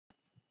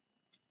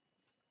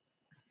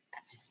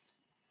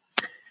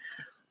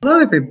Hello,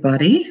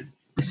 everybody.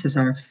 This is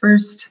our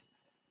first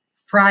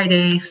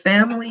Friday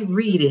family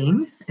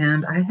reading,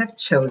 and I have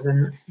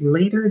chosen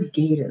Later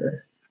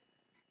Gator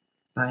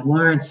by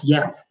Laurence.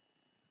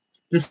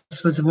 This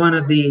was one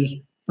of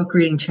the book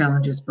reading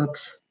challenges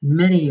books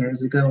many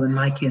years ago when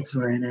my kids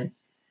were in it,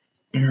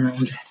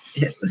 and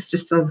it was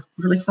just a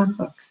really fun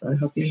book, so I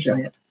hope you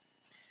enjoy it.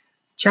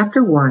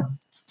 Chapter 1.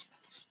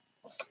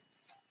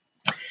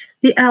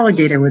 The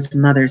alligator was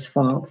Mother's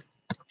fault.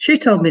 She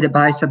told me to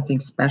buy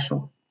something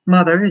special.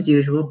 Mother, as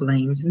usual,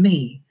 blames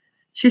me.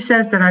 She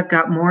says that I've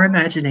got more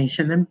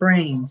imagination than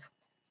brains.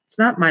 It's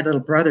not my little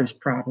brother's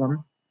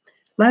problem.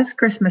 Last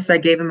Christmas, I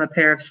gave him a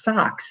pair of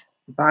socks.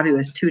 Bobby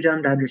was too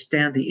dumb to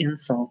understand the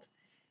insult.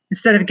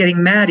 Instead of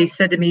getting mad, he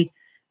said to me,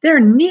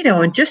 "They're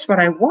neato and just what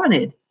I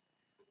wanted."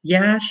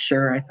 Yeah,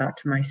 sure, I thought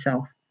to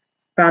myself.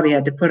 Bobby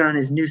had to put on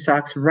his new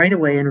socks right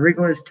away and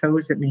wriggle his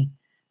toes at me.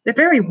 "They're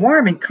very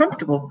warm and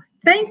comfortable.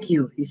 Thank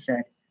you," he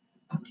said.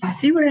 Do you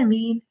see what I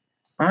mean?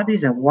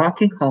 Bobby's a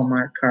walking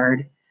Hallmark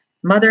card.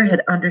 Mother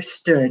had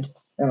understood,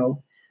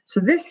 though. So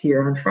this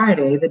year, on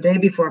Friday, the day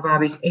before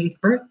Bobby's 8th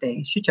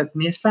birthday, she took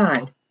me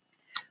aside.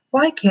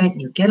 "Why can't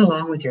you get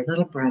along with your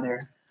little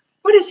brother?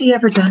 What has he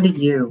ever done to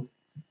you?"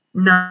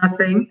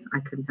 "Nothing," I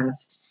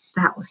confessed.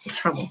 That was the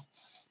trouble.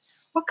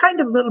 What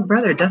kind of little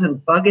brother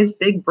doesn't bug his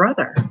big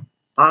brother?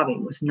 Bobby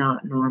was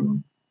not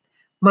normal.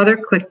 Mother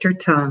clicked her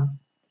tongue.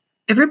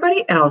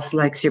 "Everybody else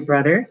likes your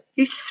brother.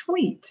 He's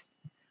sweet."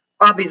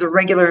 "Bobby's a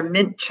regular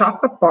mint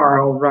chocolate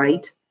bar, all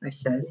right," I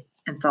said,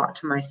 and thought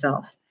to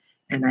myself,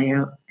 and I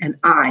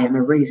am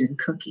a raisin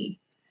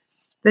cookie.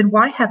 "Then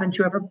why haven't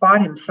you ever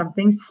bought him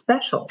something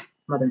special?"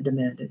 Mother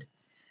demanded.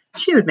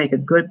 She would make a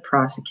good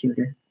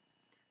prosecutor.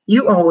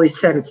 "You always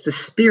said it's the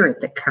spirit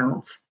that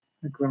counts,"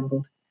 I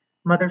grumbled.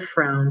 Mother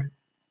frowned.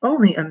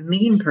 "Only a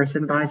mean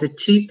person buys a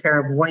cheap pair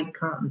of white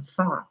cotton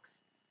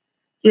socks."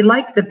 "He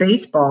liked the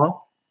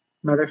baseball."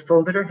 Mother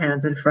folded her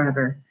hands in front of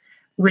her.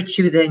 "Which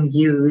you then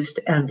used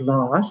and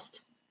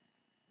lost."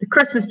 "The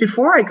Christmas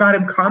before, I got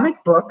him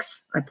comic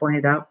books," I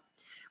pointed out.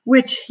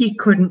 "Which he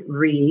couldn't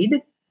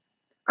read."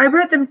 "I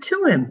read them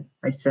to him,"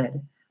 I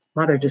said.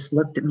 Mother just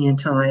looked at me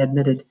until I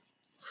admitted,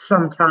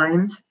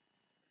 "Sometimes."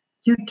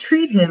 "You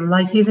treat him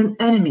like he's an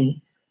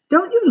enemy.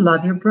 Don't you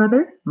love your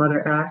brother?"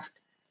 Mother asked.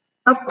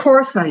 "Of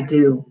course I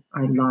do,"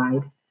 I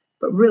lied.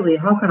 "But really,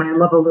 how can I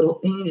love a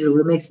little angel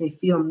who makes me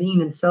feel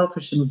mean and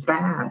selfish and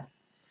bad?"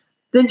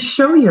 "Then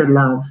show your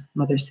love,"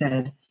 Mother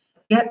said.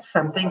 "Get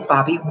something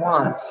Bobby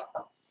wants."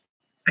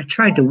 I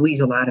tried to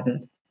weasel out of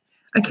it.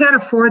 "I can't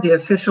afford the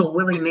official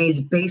Willie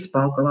Mays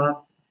baseball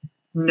glove."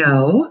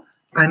 "No,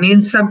 I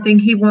mean something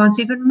he wants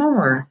even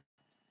more.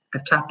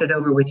 I've talked it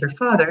over with your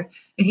father,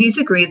 and he's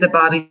agreed that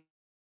Bobby's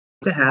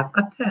to have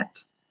a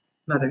pet,"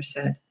 Mother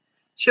said.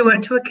 She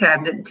went to a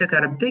cabinet and took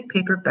out a big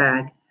paper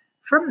bag.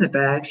 From the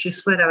bag, she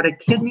slid out a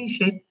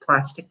kidney-shaped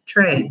plastic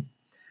tray.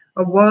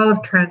 A wall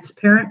of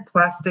transparent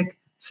plastic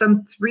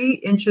some 3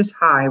 inches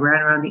high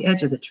ran around the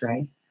edge of the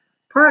tray.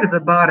 Part of the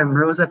bottom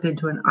rose up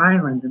into an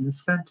island in the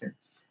center,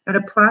 and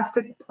a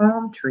plastic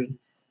palm tree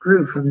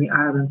grew from the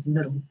island's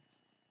middle.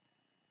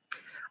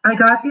 "I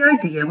got the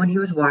idea when he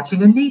was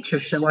watching a nature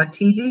show on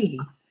TV.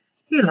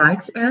 He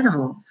likes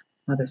animals,"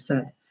 Mother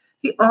said.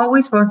 "He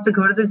always wants to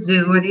go to the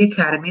zoo or the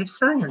Academy of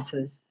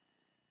Sciences."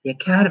 The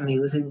Academy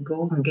was in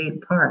Golden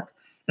Gate Park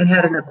and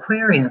had an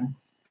aquarium,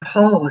 a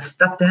hall with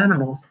stuffed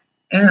animals,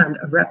 and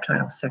a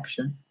reptile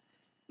section.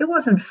 It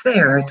wasn't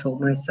fair, I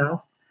told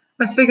myself.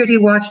 I figured he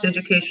watched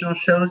educational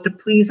shows to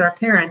please our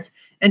parents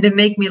and to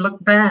make me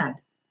look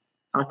bad.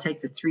 I'll take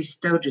the Three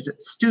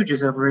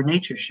Stooges over a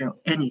nature show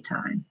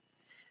anytime.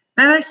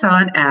 Then I saw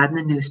an ad in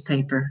the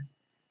newspaper.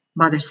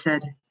 Mother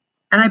said,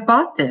 "And I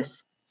bought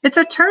this. It's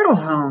a turtle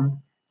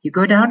home. You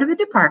go down to the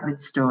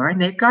department store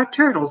and they've got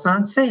turtles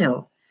on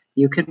sale.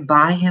 You can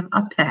buy him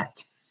a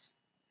pet."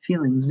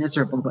 Feeling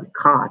miserable but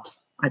caught,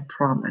 I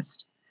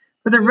promised.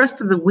 For the rest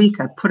of the week,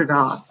 I put it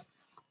off.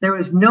 There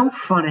was no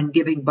fun in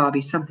giving Bobby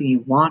something he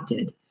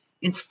wanted.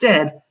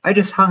 Instead, I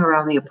just hung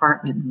around the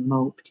apartment and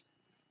moped.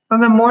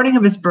 On the morning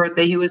of his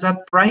birthday, he was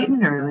up bright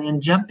and early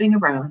and jumping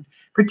around,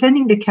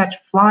 pretending to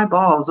catch fly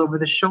balls over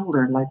the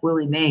shoulder like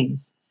Willie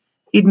Mays.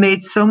 He'd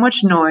made so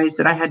much noise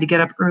that I had to get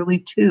up early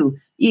too,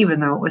 even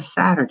though it was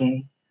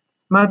Saturday.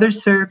 Mother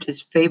served his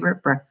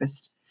favorite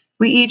breakfast.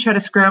 We each had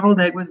a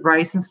scrambled egg with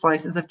rice and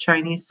slices of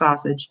Chinese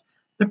sausage.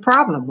 The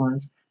problem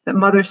was that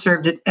Mother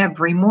served it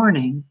every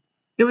morning.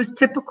 It was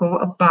typical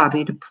of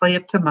Bobby to play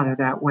up to Mother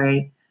that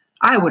way.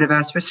 I would have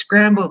asked for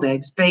scrambled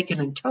eggs, bacon,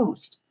 and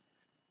toast.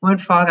 When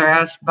Father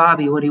asked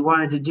Bobby what he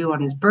wanted to do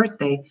on his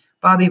birthday,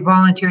 Bobby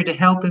volunteered to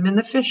help him in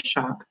the fish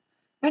shop.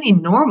 Any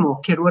normal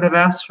kid would have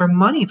asked for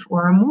money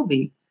for a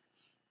movie,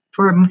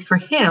 for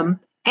him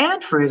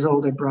and for his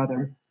older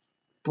brother.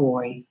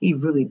 Boy, he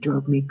really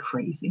drove me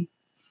crazy.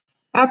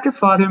 After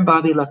Father and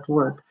Bobby left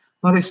work,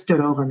 Mother stood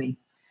over me.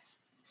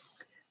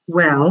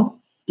 "Well,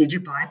 did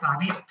you buy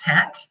Bobby's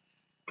pet?"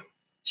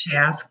 she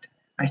asked.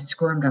 I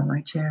squirmed on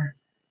my chair.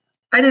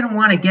 I didn't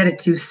want to get it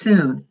too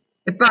soon.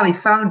 If Bobby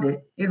found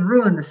it, it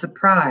ruined the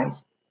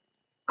surprise.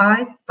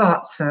 "I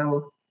thought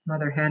so,"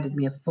 Mother handed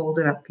me a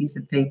folded-up piece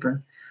of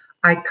paper.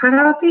 I cut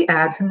out the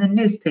ad from the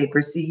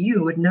newspaper so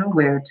you would know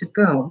where to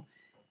go.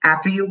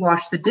 After you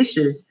wash the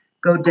dishes,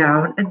 go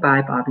down and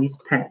buy Bobby's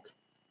pet.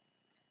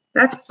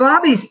 That's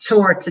Bobby's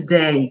chore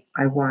today,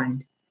 I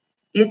whined.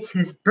 It's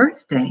his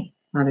birthday,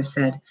 Mother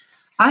said.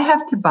 I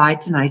have to buy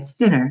tonight's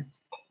dinner.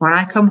 When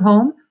I come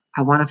home,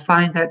 I want to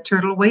find that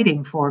turtle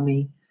waiting for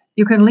me.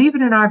 You can leave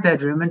it in our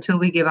bedroom until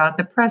we give out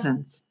the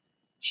presents.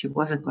 She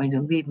wasn't going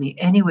to leave me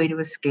any way to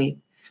escape.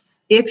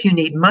 If you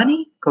need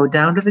money, go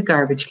down to the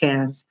garbage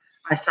cans.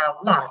 I saw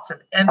lots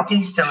of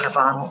empty soda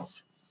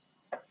bottles.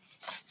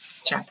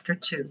 Chapter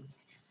 2.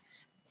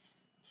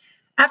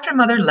 After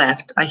Mother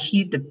left, I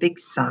heaved a big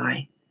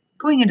sigh.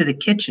 Going into the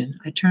kitchen,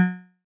 I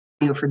turned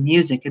the radio for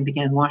music and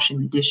began washing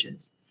the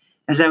dishes.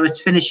 As I was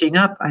finishing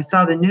up, I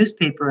saw the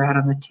newspaper out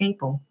on the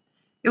table.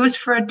 It was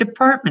for a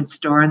department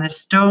store in the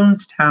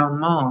Stonestown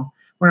Mall,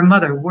 where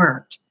Mother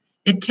worked.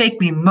 It'd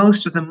take me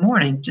most of the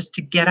morning just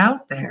to get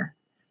out there.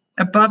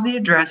 Above the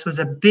address was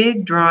a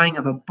big drawing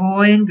of a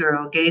boy and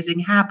girl gazing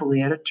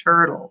happily at a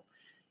turtle.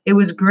 It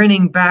was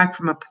grinning back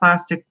from a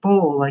plastic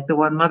bowl like the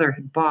one Mother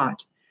had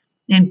bought.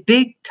 In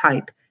big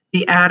type,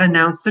 the ad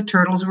announced the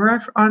turtles were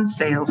on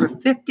sale for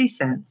 50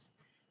 cents.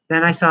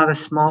 Then I saw the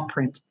small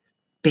print,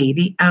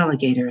 baby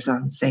alligators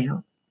on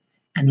sale.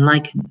 And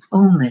like an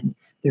omen,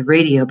 the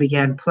radio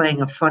began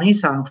playing a funny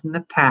song from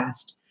the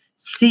past.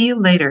 See you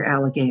later,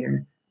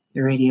 alligator,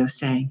 the radio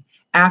sang.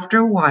 After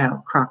a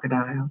while,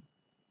 crocodile.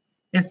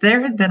 If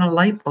there had been a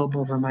light bulb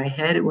over my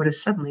head, it would have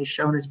suddenly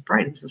shone as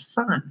bright as the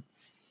sun.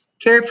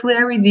 Carefully,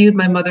 I reviewed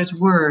my mother's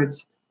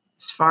words.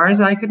 As far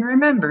as I can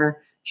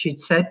remember, she'd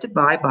said to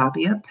buy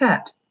Bobby a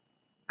pet.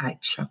 I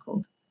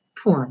chuckled.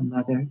 Poor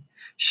Mother.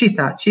 She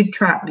thought she'd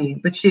trap me,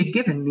 but she had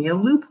given me a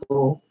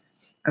loophole.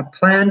 A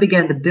plan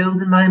began to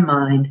build in my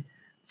mind.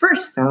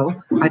 First,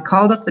 though, I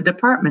called up the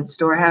department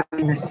store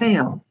having a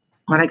sale.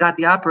 When I got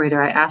the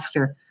operator, I asked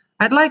her,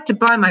 I'd like to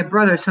buy my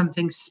brother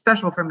something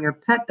special from your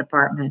pet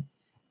department.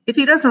 If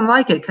he doesn't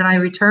like it, can I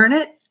return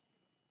it?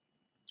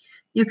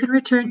 You can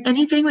return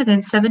anything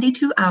within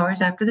 72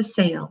 hours after the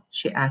sale,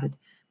 she added,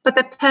 but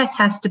the pet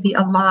has to be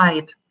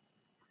alive.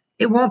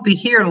 It won't be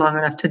here long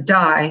enough to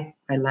die,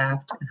 I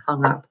laughed and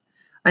hung up.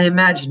 I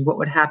imagined what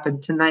would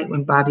happen tonight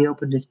when Bobby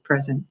opened his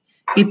present.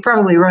 He'd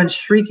probably run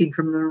shrieking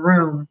from the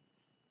room.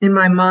 In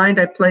my mind,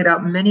 I played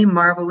out many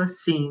marvelous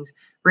scenes,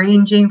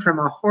 ranging from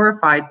a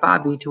horrified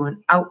Bobby to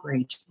an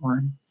outraged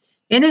one.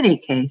 In any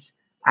case,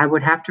 I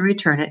would have to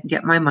return it and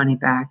get my money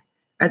back.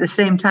 At the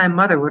same time,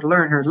 Mother would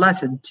learn her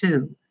lesson,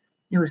 too.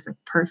 It was the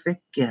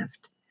perfect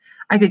gift.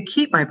 I could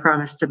keep my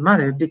promise to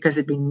Mother because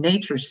it'd be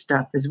nature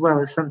stuff as well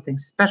as something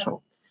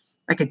special.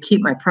 I could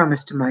keep my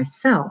promise to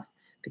myself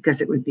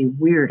because it would be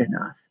weird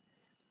enough.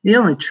 The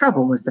only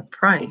trouble was the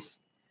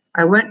price.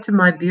 I went to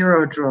my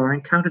bureau drawer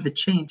and counted the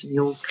change in the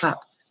old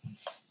cup.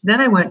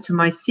 Then I went to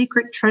my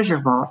secret treasure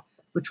vault,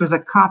 which was a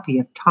copy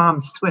of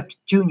Tom Swift,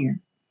 Jr.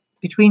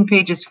 Between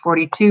pages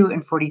 42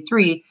 and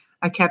 43,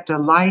 I kept a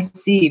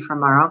lie-see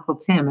from our Uncle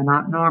Tim and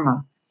Aunt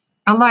Norma.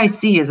 A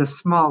lie-see is a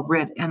small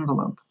red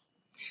envelope.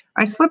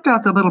 I slipped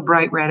out the little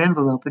bright red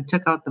envelope and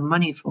took out the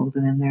money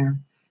folded in there.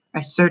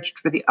 I searched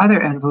for the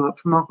other envelope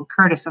from Uncle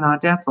Curtis and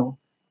Aunt Ethel.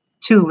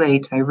 Too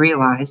late, I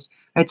realized.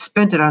 I'd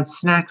spent it on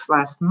snacks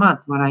last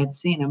month when I had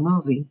seen a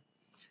movie.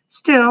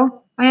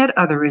 Still, I had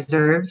other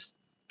reserves.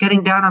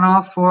 Getting down on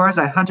all fours,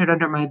 I hunted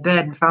under my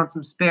bed and found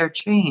some spare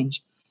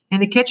change. In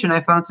the kitchen,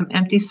 I found some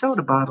empty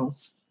soda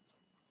bottles.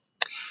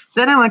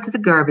 Then I went to the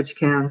garbage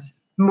cans.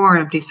 More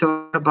empty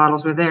soda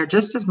bottles were there,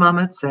 just as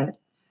Mama had said.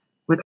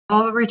 With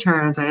all the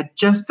returns, I had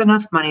just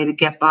enough money to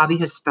get Bobby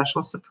his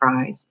special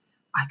surprise.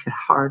 I could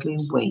hardly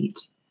wait.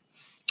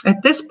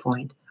 At this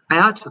point, I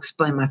ought to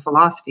explain my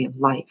philosophy of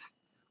life.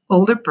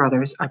 Older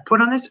brothers are put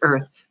on this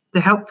earth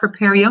to help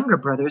prepare younger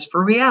brothers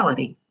for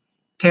reality.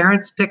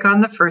 Parents pick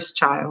on the first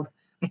child.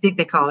 I think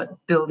they call it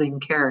building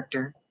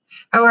character.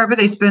 However,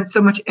 they spend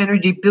so much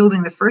energy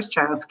building the first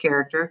child's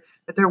character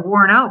that they're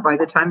worn out by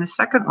the time the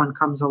second one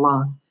comes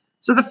along.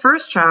 So the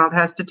first child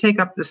has to take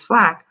up the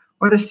slack,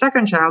 or the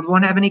second child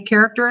won't have any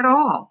character at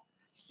all.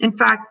 In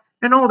fact,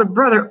 an older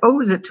brother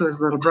owes it to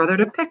his little brother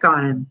to pick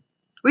on him.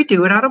 We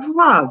do it out of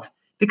love,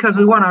 because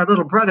we want our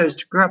little brothers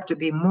to grow up to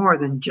be more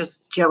than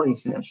just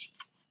jellyfish.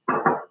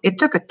 It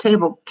took a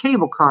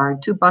cable car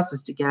and 2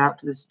 buses to get out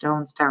to the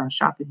Stonestown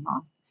shopping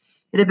mall.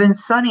 It had been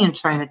sunny in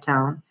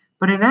Chinatown,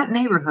 but in that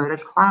neighborhood, a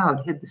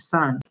cloud hid the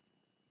sun.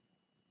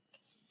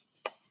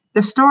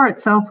 The store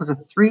itself was a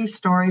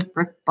 3-story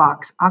brick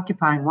box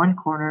occupying one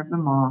corner of the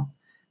mall.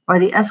 By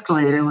the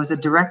escalator was a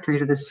directory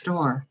to the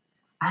store.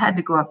 I had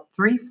to go up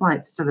 3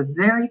 flights to the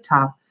very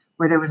top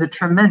where there was a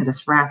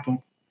tremendous racket.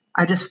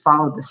 I just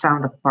followed the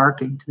sound of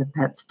barking to the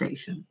pet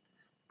station.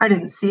 I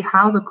didn't see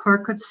how the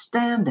clerk could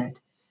stand it.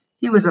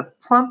 He was a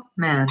plump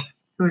man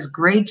whose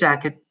gray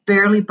jacket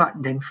barely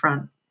buttoned in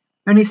front.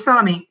 When he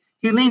saw me,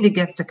 he leaned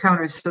against a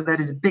counter so that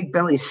his big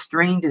belly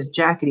strained his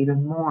jacket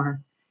even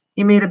more.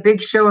 He made a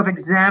big show of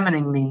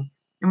examining me,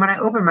 and when I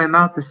opened my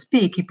mouth to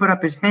speak, he put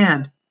up his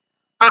hand.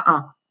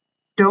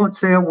 Don't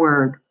say a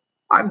word.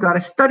 I've got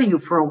to study you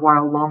for a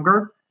while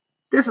longer.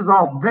 This is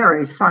all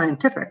very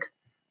scientific.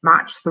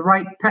 Match the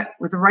right pet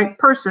with the right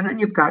person, and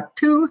you've got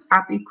two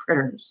happy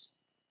critters.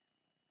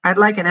 I'd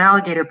like an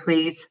alligator,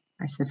 please,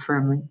 I said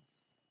firmly.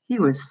 He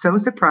was so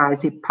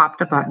surprised he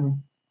popped a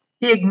button.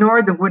 He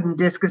ignored the wooden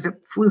disc as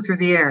it flew through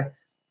the air.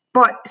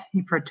 But,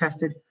 he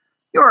protested,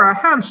 you're a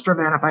hamster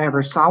man if I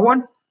ever saw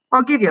one.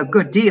 I'll give you a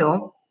good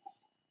deal.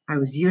 I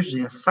was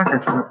usually a sucker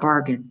for a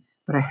bargain,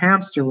 but a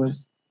hamster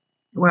was,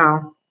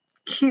 well,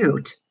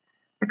 cute.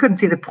 I couldn't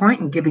see the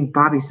point in giving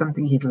Bobby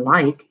something he'd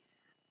like.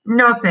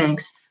 No,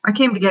 thanks. I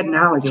came to get an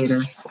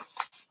alligator.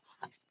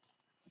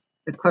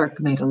 The clerk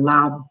made a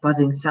loud,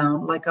 buzzing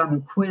sound like on the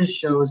quiz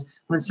shows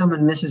when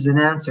someone misses an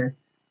answer.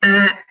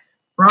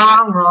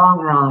 Wrong, wrong,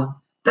 wrong.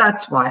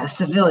 That's why a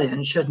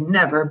civilian should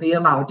never be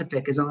allowed to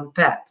pick his own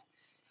pet.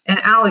 An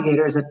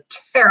alligator is a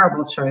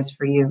terrible choice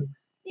for you.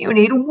 You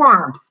need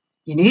warmth.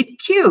 You need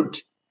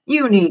cute.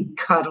 You need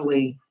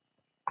cuddly.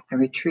 I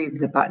retrieved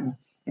the button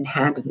and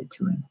handed it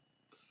to him.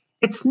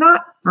 It's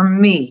not for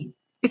me.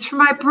 It's for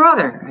my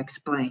brother, I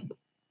explained.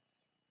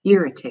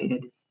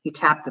 Irritated, he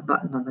tapped the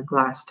button on the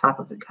glass top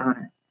of the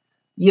counter.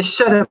 You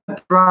should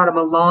have brought him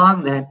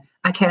along then.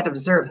 I can't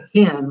observe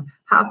him.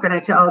 How can I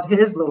tell if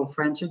his little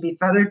friend should be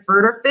feathered,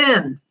 furred, or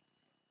finned?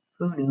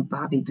 Who knew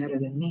Bobby better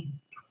than me?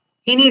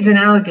 He needs an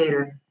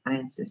alligator, I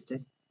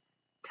insisted.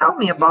 Tell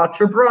me about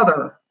your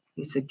brother,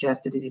 he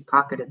suggested as he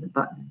pocketed the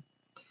button.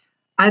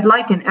 I'd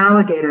like an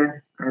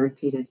alligator, I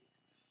repeated.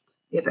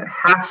 If it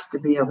has to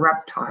be a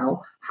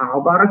reptile, how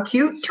about a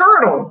cute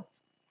turtle?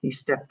 He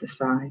stepped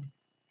aside.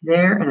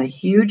 There in a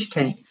huge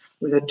tank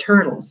were the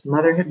turtles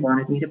Mother had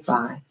wanted me to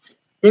buy.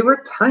 They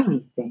were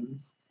tiny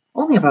things,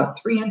 only about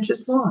 3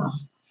 inches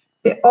long.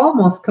 They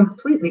almost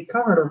completely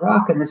covered a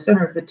rock in the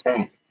center of the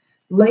tank.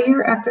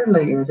 Layer after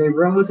layer, they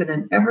rose in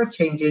an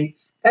ever-changing,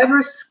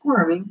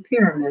 ever-squirming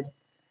pyramid.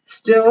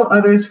 Still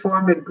others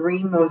formed a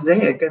green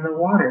mosaic in the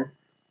water.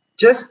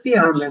 Just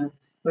beyond them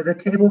was a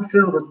table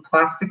filled with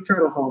plastic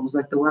turtle homes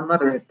like the one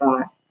Mother had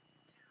bought.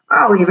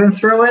 I'll even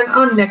throw in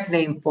a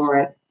nickname for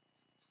it.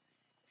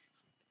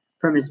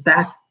 From his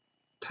back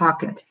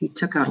pocket, he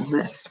took out a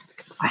list.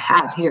 I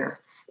have here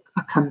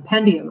a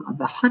compendium of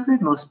the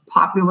 100 most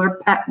popular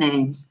pet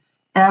names.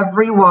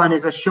 Every one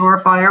is a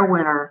surefire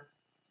winner.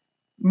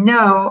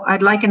 No,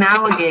 I'd like an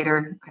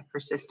alligator, I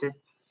persisted.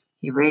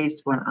 He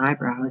raised one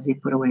eyebrow as he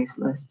put away his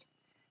list.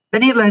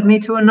 Then he led me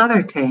to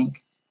another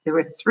tank. There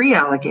were 3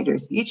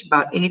 alligators, each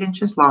about 8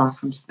 inches long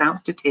from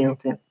snout to tail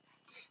tip.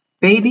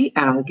 Baby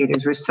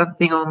alligators were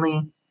something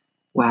only,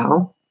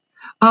 well,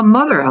 a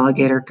mother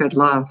alligator could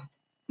love.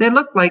 They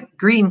looked like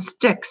green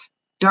sticks,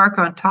 dark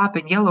on top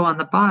and yellow on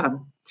the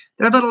bottom.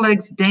 Their little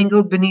legs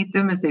dangled beneath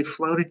them as they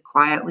floated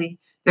quietly.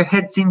 Their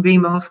heads seemed to be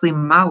mostly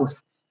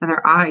mouth, and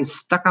their eyes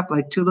stuck up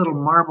like 2 little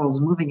marbles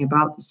moving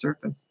about the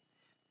surface.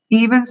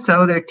 Even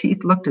so, their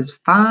teeth looked as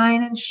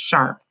fine and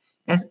sharp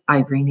as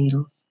ivory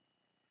needles.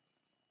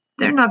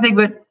 They're nothing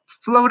but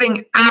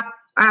floating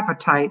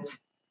appetites.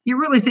 You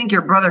really think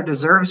your brother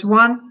deserves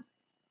one?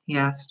 He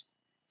asked.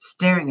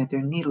 Staring at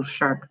their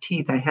needle-sharp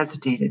teeth, I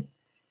hesitated.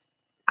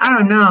 I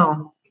don't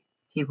know,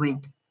 he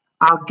winked.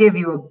 I'll give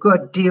you a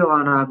good deal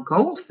on a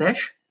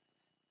goldfish.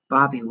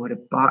 Bobby would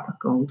have bought a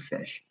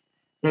goldfish.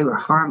 They were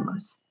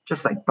harmless,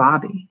 just like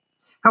Bobby.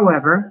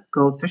 However,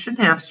 goldfish and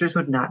hamsters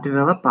would not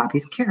develop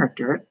Bobby's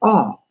character at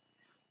all.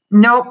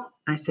 Nope,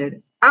 I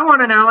said. I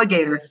want an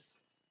alligator.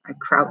 I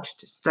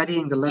crouched,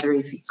 studying the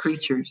leathery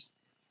creatures.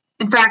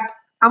 In fact,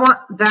 I want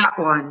that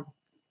one.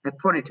 I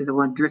pointed to the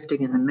one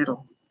drifting in the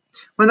middle.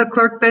 When the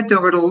clerk bent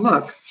over to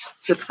look,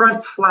 the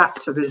front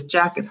flaps of his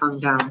jacket hung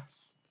down.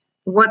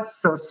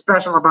 What's so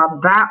special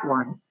about that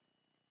one?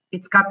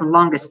 It's got the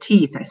longest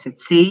teeth, I said.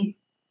 See?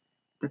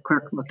 The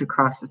clerk looked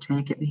across the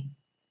tank at me.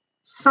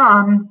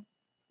 Son,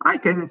 I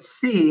can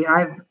see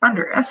I've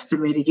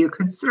underestimated you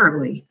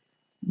considerably.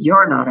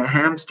 You're not a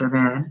hamster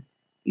man.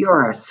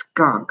 You're a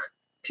skunk,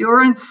 pure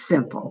and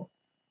simple.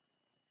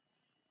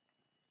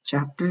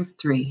 Chapter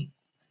 3.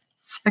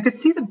 I could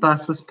see the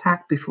bus was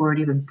packed before it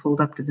even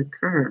pulled up to the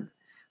curb.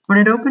 When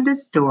it opened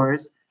its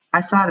doors,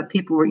 I saw that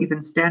people were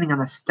even standing on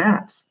the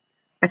steps.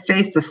 I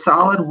faced a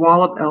solid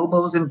wall of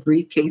elbows and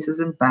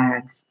briefcases and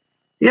bags.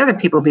 The other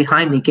people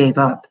behind me gave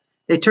up.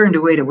 They turned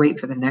away to wait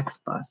for the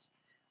next bus.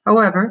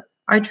 However,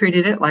 I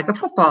treated it like a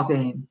football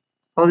game.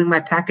 Holding my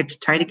package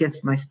tight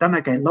against my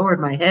stomach, I lowered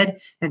my head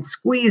and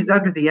squeezed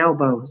under the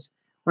elbows.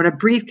 When a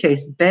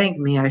briefcase banged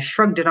me, I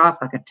shrugged it off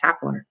like a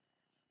tackler.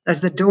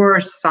 As the door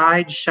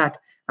sighed shut,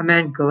 a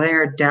man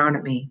glared down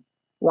at me.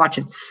 Watch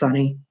it,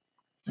 Sonny.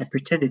 I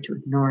pretended to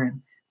ignore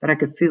him, but I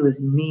could feel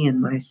his knee in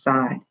my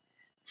side.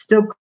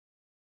 Still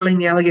curling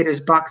the alligator's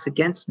box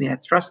against me, I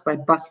thrust my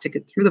bus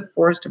ticket through the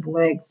forest of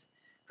legs.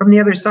 From the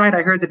other side,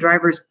 I heard the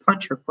driver's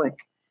puncher click.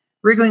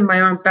 Wriggling my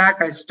arm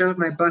back, I stowed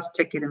my bus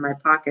ticket in my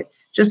pocket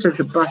just as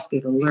the bus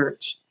gave a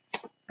lurch.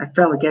 I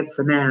fell against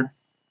the man.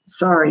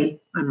 Sorry,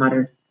 I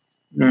muttered.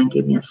 The man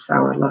gave me a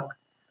sour look.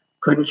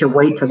 Couldn't you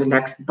wait for the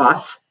next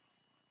bus?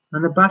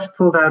 When the bus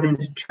pulled out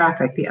into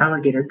traffic, the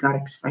alligator got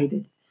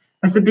excited.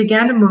 As it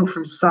began to move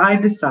from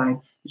side to side,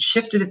 It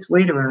shifted its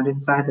weight around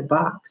inside the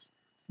box.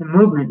 The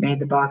movement made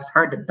the box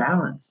hard to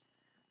balance.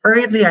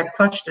 Hurriedly, I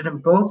clutched it in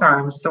both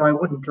arms so I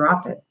wouldn't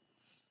drop it.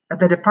 At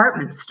the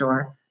department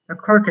store, the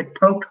clerk had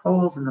poked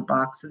holes in the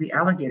box so the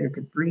alligator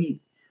could breathe.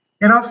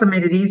 It also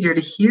made it easier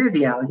to hear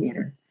the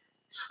alligator.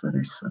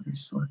 Slither, slither,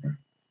 slither.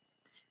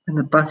 When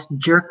the bus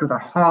jerked with a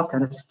halt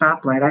at a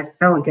stoplight, I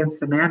fell against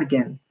the man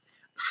again.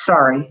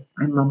 Sorry,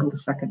 I mumbled a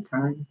second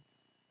time.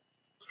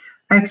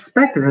 I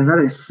expected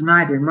another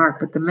snide remark,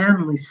 but the man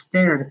only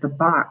stared at the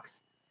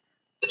box.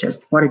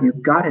 Just what have you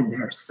got in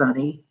there,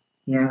 Sonny?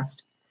 He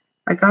asked.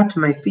 I got to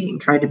my feet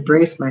and tried to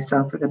brace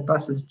myself for the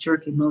bus's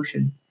jerky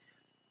motion.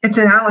 It's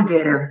an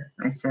alligator,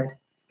 I said.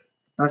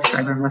 The bus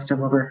driver must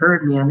have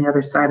overheard me on the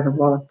other side of the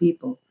wall of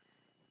people.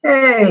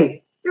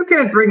 Hey, you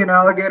can't bring an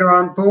alligator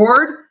on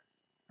board.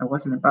 I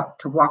wasn't about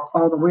to walk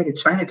all the way to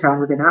Chinatown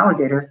with an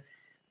alligator.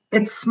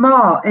 It's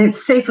small and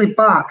it's safely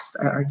boxed,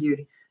 I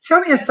argued. Show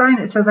me a sign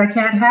that says I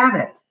can't have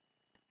it.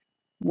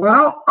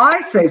 Well, I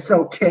say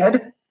so,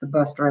 kid, the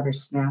bus driver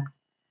snapped.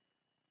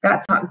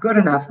 That's not good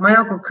enough. My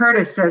Uncle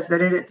Curtis says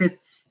that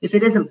if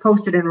it isn't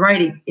posted in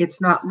writing, it's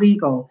not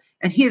legal.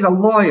 And he's a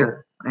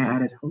lawyer, I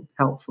added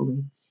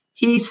helpfully.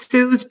 He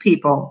sues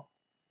people.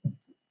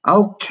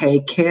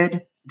 Okay, kid,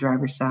 the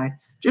driver sighed.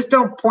 Just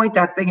don't point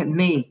that thing at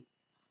me.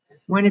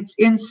 When it's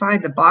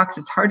inside the box,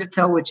 it's hard to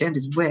tell which end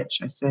is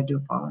which, I said to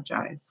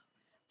apologize.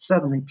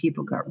 Suddenly,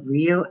 people got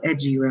real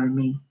edgy around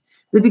me.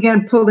 They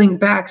began pulling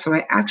back, so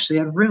I actually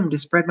had room to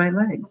spread my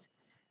legs.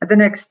 At the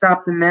next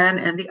stop, the man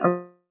and the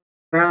other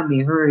around me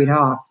hurried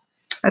off.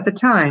 At the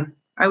time,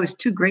 I was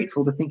too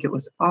grateful to think it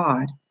was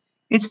odd.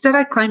 Instead,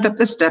 I climbed up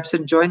the steps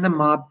and joined the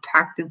mob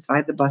packed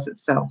inside the bus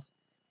itself.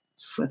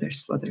 Slither,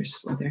 slither,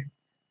 slither.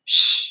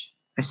 Shh,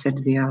 I said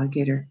to the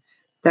alligator.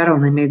 That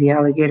only made the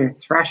alligator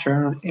thrash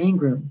around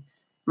angrily.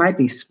 Might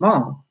be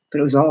small, but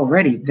it was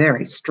already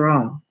very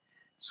strong.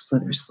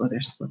 Slither, slither,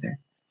 slither.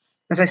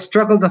 As I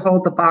struggled to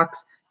hold the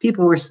box,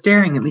 people were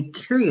staring at me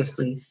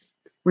curiously.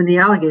 When the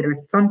alligator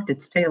thumped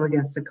its tail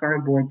against the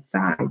cardboard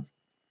sides,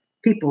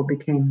 people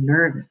became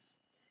nervous.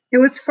 It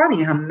was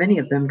funny how many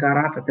of them got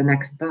off at the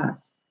next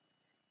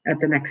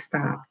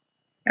stop.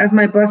 As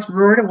my bus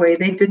roared away,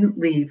 they didn't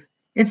leave.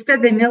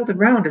 Instead, they milled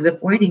around as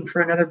if waiting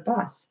for another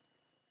bus.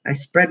 I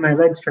spread my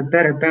legs for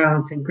better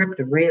balance and gripped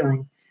a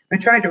railing. I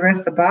tried to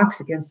rest the box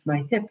against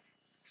my hip.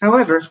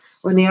 However,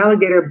 when the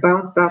alligator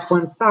bounced off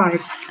one side,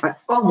 I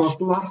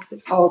almost lost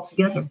it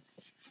altogether.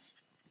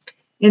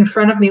 In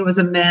front of me was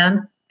a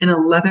man in a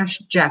leather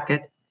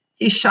jacket.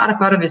 He shot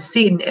up out of his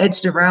seat and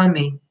edged around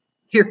me.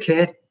 Here,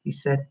 kid, he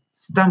said.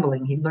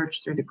 Stumbling, he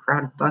lurched through the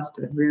crowded bus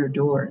to the rear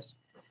doors.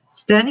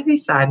 Standing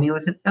beside me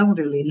was an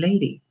elderly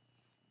lady.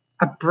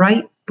 A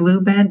bright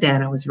blue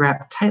bandana was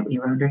wrapped tightly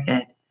around her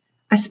head.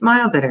 I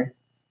smiled at her.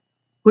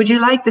 Would you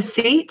like the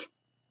seat?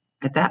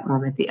 At that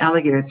moment, the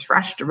alligator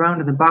thrashed around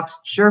and the box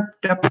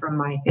jerked up from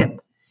my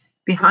hip.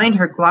 Behind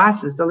her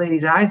glasses, the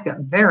lady's eyes got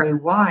very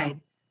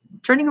wide.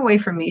 Turning away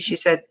from me, she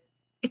said,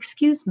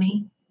 Excuse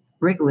me.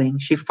 Wriggling,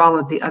 she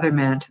followed the other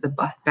man to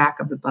the back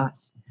of the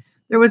bus.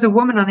 There was a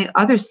woman on the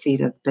other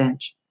seat of the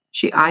bench.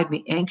 She eyed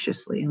me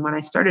anxiously, and when I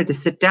started to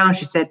sit down,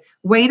 she said,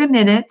 Wait a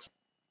minute.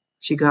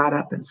 She got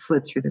up and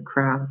slid through the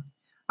crowd.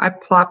 I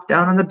plopped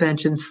down on the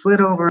bench and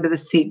slid over into the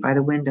seat by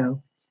the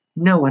window.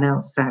 No one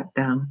else sat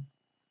down.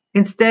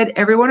 Instead,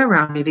 everyone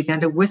around me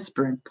began to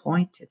whisper and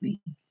point at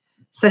me.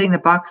 Setting the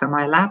box on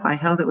my lap, I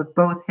held it with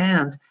both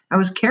hands. I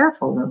was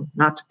careful, though,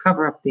 not to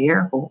cover up the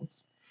air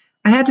holes.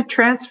 I had to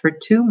transfer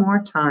 2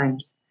 more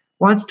times,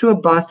 once to a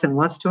bus and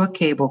once to a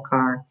cable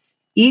car.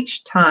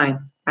 Each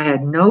time, I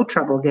had no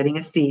trouble getting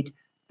a seat,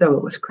 though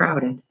it was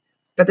crowded.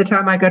 By the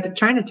time I got to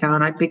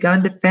Chinatown, I'd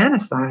begun to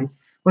fantasize.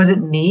 Was it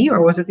me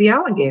or was it the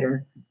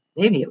alligator?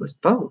 Maybe it was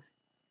both.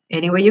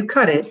 Any way you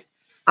cut it,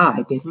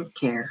 I didn't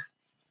care.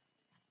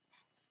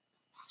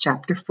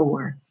 Chapter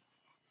 4.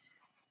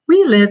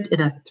 We lived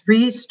in a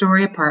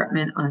 3-story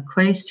apartment on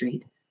Clay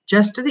Street,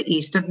 just to the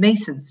east of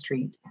Mason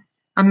Street.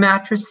 A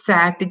mattress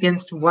sagged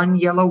against one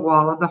yellow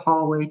wall of the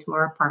hallway to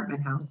our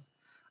apartment house.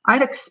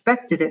 I'd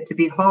expected it to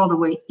be hauled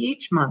away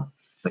each month,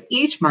 but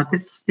each month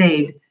it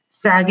stayed,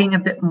 sagging a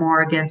bit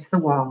more against the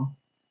wall.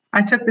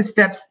 I took the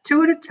steps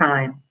 2 at a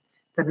time.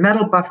 The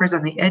metal buffers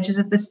on the edges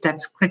of the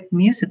steps clicked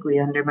musically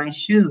under my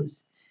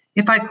shoes.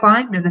 If I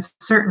climbed in a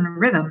certain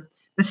rhythm,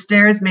 the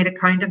stairs made a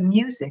kind of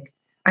music.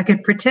 I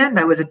could pretend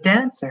I was a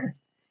dancer.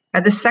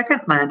 At the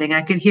second landing,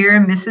 I could hear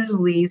Mrs.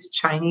 Lee's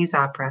Chinese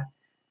opera.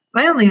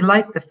 I only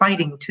liked the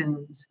fighting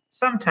tunes.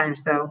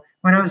 Sometimes, though,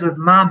 when I was with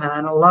Mama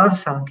and a love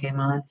song came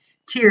on,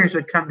 tears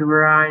would come to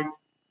her eyes.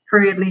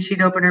 Hurriedly,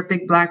 she'd open her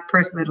big black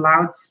purse with a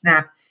loud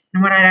snap,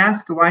 and when I'd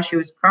ask her why she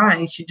was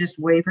crying, she'd just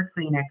wave her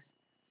Kleenex.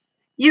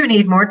 You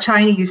need more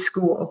Chinese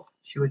school,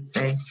 she would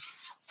say.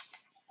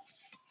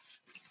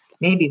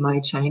 Maybe my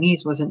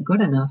Chinese wasn't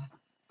good enough.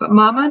 But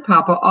Mama and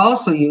Papa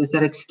also used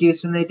that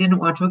excuse when they didn't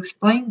want to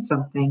explain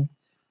something.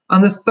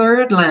 On the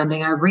 3rd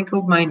landing, I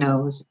wrinkled my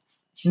nose.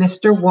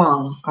 Mr.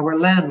 Wong, our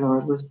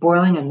landlord, was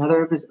boiling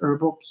another of his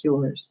herbal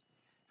cures.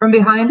 From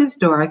behind his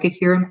door, I could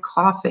hear him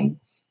coughing.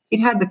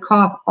 He'd had the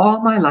cough all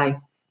my life,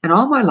 and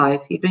all my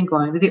life he'd been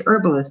going to the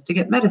herbalist to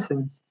get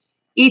medicines.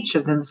 Each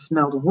of them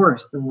smelled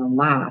worse than the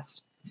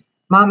last.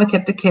 Mama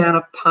kept a can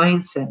of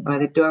pine scent by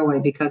the doorway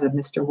because of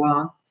Mr.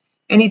 Wong.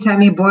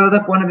 Anytime he boiled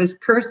up one of his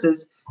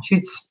curses,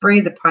 she'd spray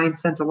the pine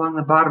scent along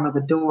the bottom of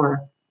the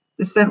door.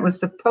 The scent was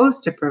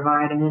supposed to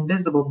provide an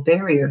invisible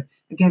barrier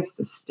against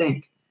the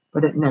stink,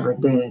 but it never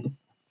did.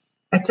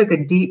 I took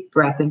a deep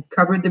breath and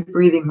covered the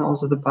breathing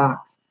holes of the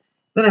box.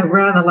 Then I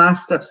ran the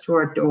last steps to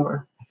our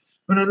door.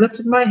 When I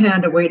lifted my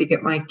hand away to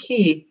get my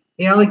key,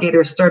 the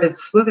alligator started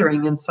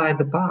slithering inside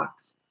the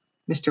box.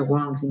 Mr.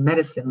 Wong's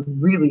medicine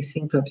really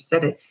seemed to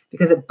upset it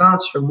because it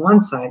bounced from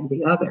one side to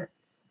the other.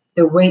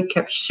 The weight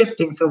kept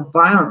shifting so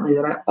violently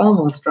that I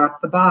almost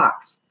dropped the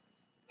box.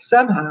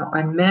 Somehow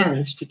I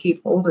managed to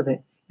keep hold of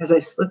it as I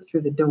slid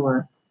through the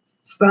door.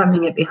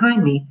 Slamming it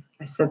behind me,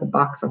 I set the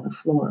box on the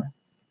floor.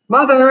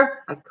 "Mother!"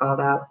 I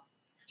called out.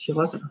 She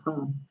wasn't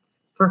home.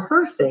 For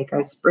her sake,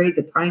 I sprayed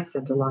the pine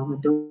scent along the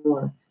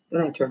door.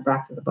 Then I turned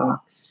back to the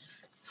box.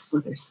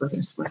 Slither,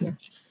 slither, slither.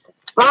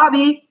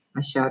 "Bobby!"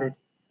 I shouted.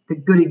 The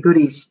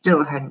goody-goody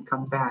still hadn't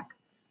come back.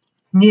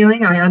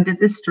 Kneeling, I undid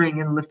the string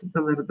and lifted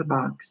the lid of the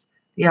box.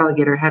 The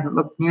alligator hadn't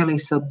looked nearly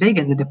so big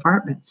in the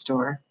department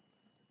store.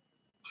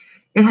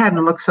 It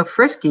hadn't looked so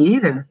frisky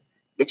either.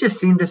 It just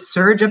seemed to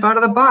surge up out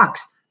of the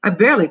box. I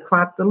barely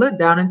clapped the lid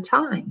down in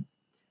time.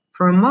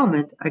 For a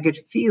moment, I could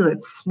feel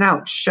its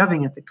snout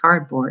shoving at the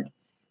cardboard.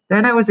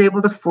 Then I was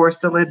able to force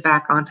the lid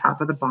back on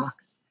top of the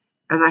box.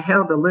 As I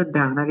held the lid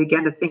down, I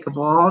began to think of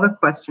all the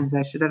questions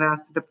I should have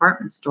asked the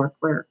department store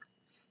clerk.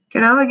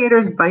 Can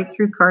alligators bite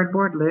through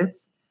cardboard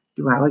lids?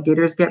 Do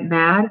alligators get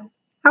mad?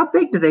 How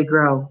big do they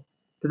grow?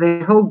 Do they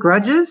hold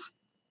grudges?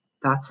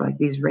 Thoughts like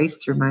these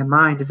raced through my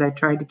mind as I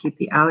tried to keep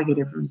the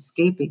alligator from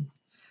escaping.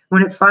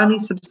 When it finally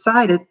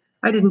subsided,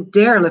 I didn't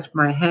dare lift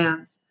my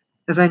hands.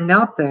 As I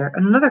knelt there,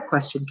 another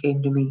question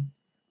came to me.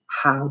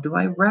 How do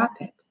I wrap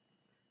it?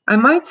 I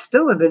might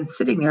still have been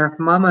sitting there if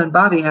Mama and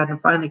Bobby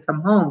hadn't finally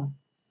come home.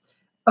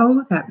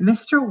 "Oh, that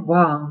Mr.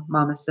 Wong,"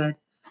 Mama said.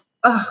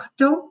 "Oh,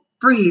 don't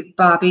breathe,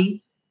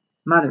 Bobby."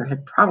 Mother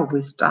had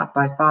probably stopped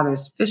by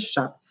Father's fish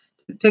shop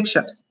to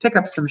pick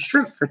up some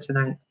shrimp for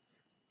tonight.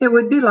 It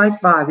would be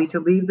like Bobby to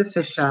leave the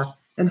fish shop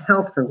and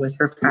help her with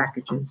her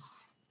packages.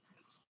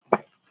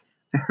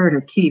 I heard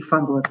her key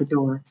fumble at the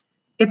door.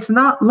 "It's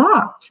not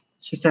locked,"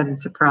 she said in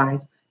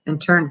surprise, and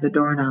turned the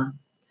doorknob.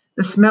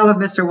 The smell of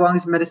Mr.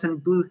 Wong's medicine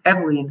blew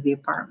heavily into the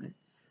apartment.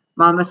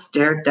 Mama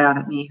stared down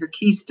at me, her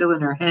key still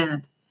in her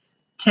hand.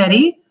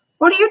 "Teddy,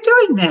 what are you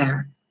doing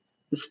there?"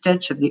 The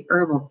stench of the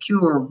herbal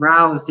cure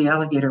roused the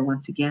alligator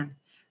once again.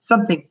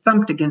 Something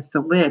thumped against the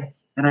lid,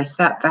 and I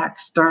sat back,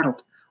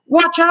 startled.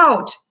 "Watch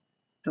out!"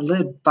 The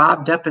lid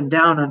bobbed up and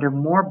down under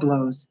more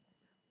blows.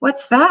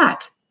 "What's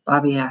that?"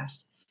 Bobby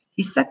asked.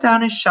 He set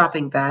down his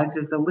shopping bags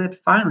as the lid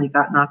finally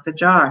got knocked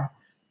ajar.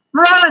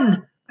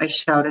 "Run!" I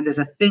shouted as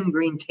a thin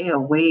green tail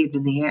waved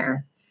in the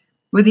air.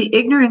 With the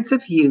ignorance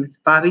of youth,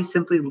 Bobby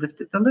simply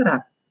lifted the lid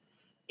up.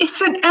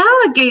 "It's an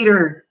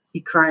alligator!"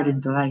 he cried in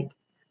delight.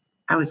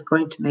 I was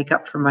going to make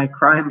up for my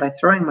crime by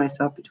throwing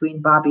myself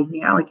between Bobby and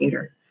the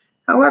alligator.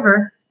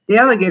 However, the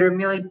alligator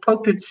merely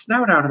poked its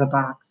snout out of the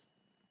box.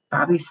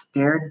 Bobby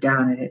stared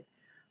down at it.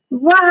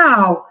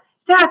 "Wow,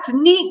 that's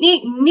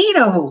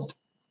neato!"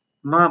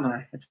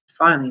 Mama had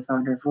finally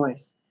found her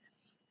voice.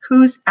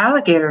 "Whose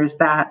alligator is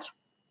that?"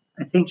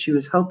 I think she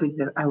was hoping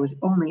that I was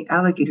only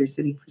alligator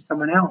sitting for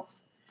someone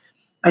else.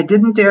 I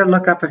didn't dare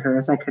look up at her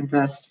as I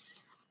confessed.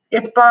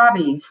 "It's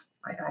Bobby's,"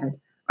 I added.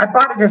 "I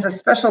bought it as a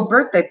special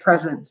birthday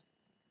present."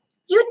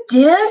 "You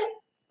did?"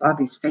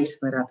 Bobby's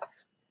face lit up.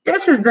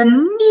 "This is the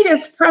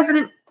neatest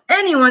present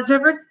anyone's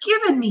ever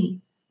given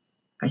me."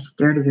 I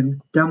stared at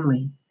him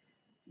dumbly.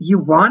 "You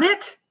want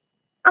it?"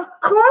 "Of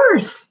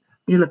course."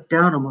 He looked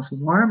down almost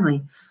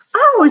warmly.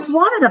 "I always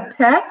wanted a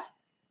pet."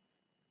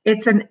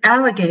 "It's an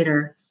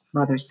alligator,"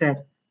 Mother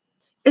said.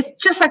 "It's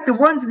just like the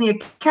ones in the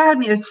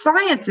Academy of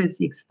Sciences,"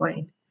 he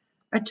explained.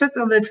 I took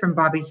the lid from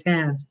Bobby's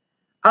hands.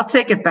 "I'll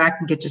take it back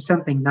and get you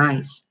something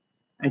nice."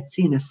 I'd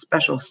seen a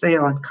special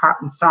sale on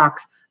cotton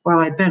socks while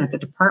I'd been at the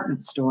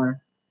department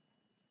store.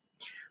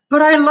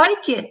 "But I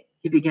like it,"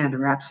 he began to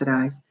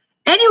rhapsodize.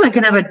 "Anyone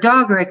can have a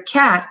dog or a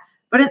cat,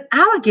 but an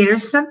alligator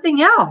is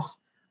something else.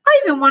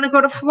 I even want to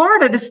go to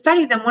Florida to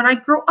study them when I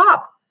grow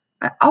up.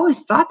 I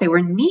always thought they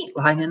were neat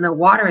lying in the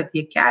water at the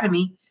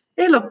academy.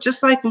 They look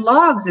just like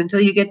logs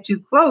until you get too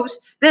close,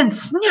 then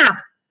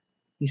snap!"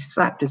 He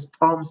slapped his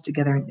palms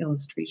together in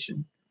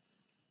illustration.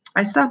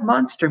 I saw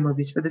monster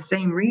movies for the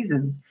same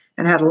reasons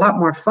and had a lot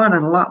more fun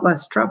and a lot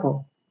less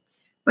trouble.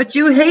 "But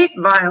you hate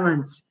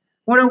violence.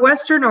 When a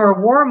Western or a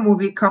war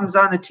movie comes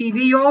on the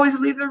TV, you always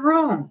leave the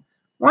room.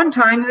 One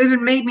time you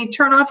even made me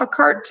turn off a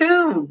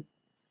cartoon."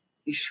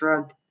 He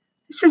shrugged.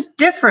 "This is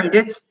different.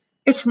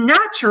 It's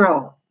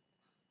natural."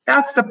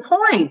 "That's the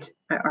point,"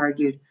 I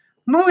argued.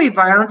 "Movie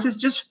violence is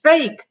just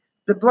fake.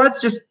 The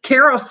blood's just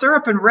Karo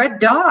syrup and red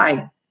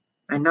dye."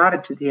 I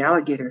nodded to the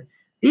alligator.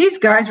 "These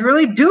guys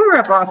really do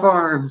rip off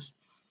arms."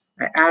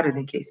 I added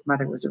in case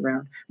Mother was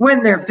around.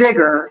 "When they're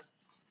bigger."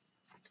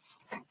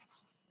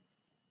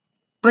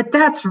 But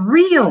that's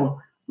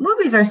real.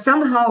 Movies are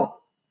somehow,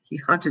 he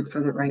hunted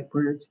for the right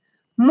words,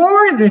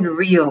 more than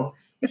real.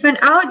 If an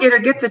alligator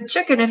gets a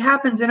chicken, it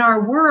happens in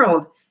our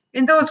world.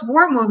 In those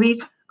war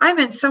movies, I'm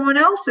in someone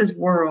else's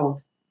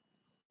world.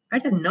 I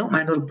didn't know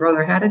my little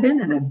brother had it in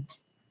him.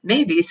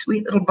 Maybe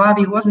sweet little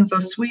Bobby wasn't so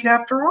sweet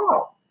after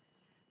all.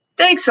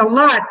 Thanks a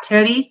lot,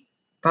 Teddy.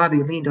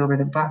 Bobby leaned over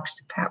the box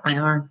to pat my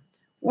arm.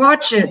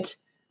 Watch it.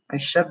 I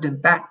shoved him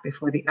back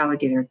before the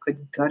alligator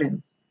could gut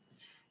him.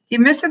 He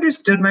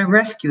misunderstood my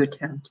rescue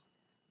attempt.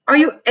 Are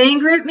you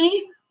angry at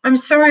me? I'm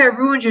sorry I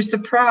ruined your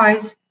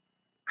surprise.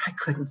 I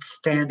couldn't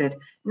stand it.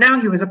 Now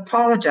he was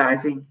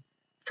apologizing.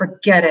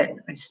 Forget it,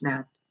 I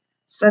snapped.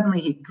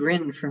 Suddenly he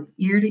grinned from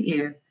ear to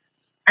ear.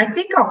 I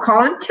think I'll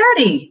call him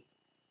Teddy.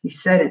 He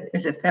said it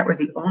as if that were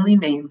the only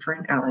name for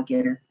an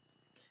alligator.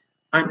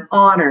 I'm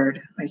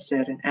honored, I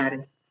said, and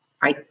added,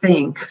 I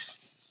think.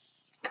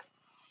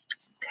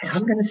 Okay,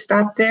 I'm going to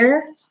stop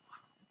there,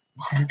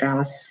 and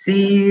I'll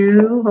see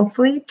you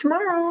hopefully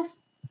tomorrow.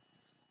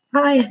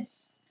 Bye.